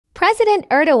President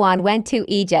Erdoğan went to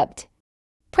Egypt.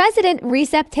 President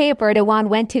Recep Tayyip Erdoğan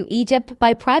went to Egypt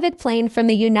by private plane from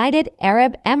the United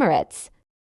Arab Emirates,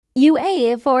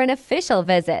 UAE, for an official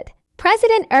visit.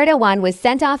 President Erdoğan was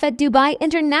sent off at Dubai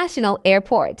International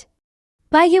Airport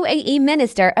by UAE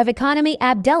Minister of Economy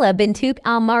Abdullah bin Tugay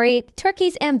al-Mari,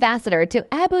 Turkey's ambassador to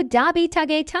Abu Dhabi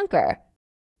Tugay Tunçer,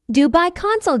 Dubai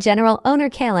Consul General Onur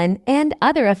Şaylan, and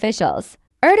other officials.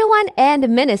 Erdoğan and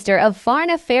Minister of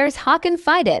Foreign Affairs Hakan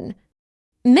Fidan,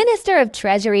 Minister of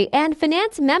Treasury and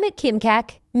Finance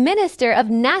Mehmet, Minister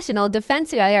of National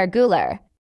Defense Güler,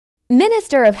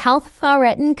 Minister of Health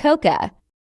Fahrettin Koca,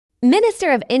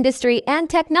 Minister of Industry and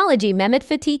Technology Mehmet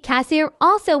Kacır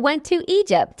also went to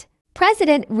Egypt.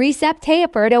 President Recep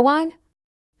Tayyip Erdoğan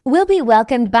will be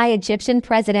welcomed by Egyptian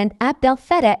President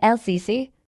Abdulfettah el-Sisi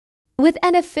with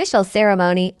an official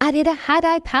ceremony at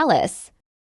Ittihadiye Palace,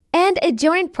 and a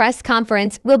joint press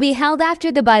conference will be held after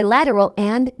the bilateral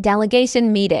and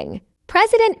delegation meeting.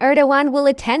 President Erdoğan will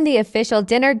attend the official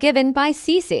dinner given by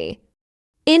Sisi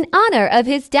in honor of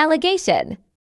his delegation.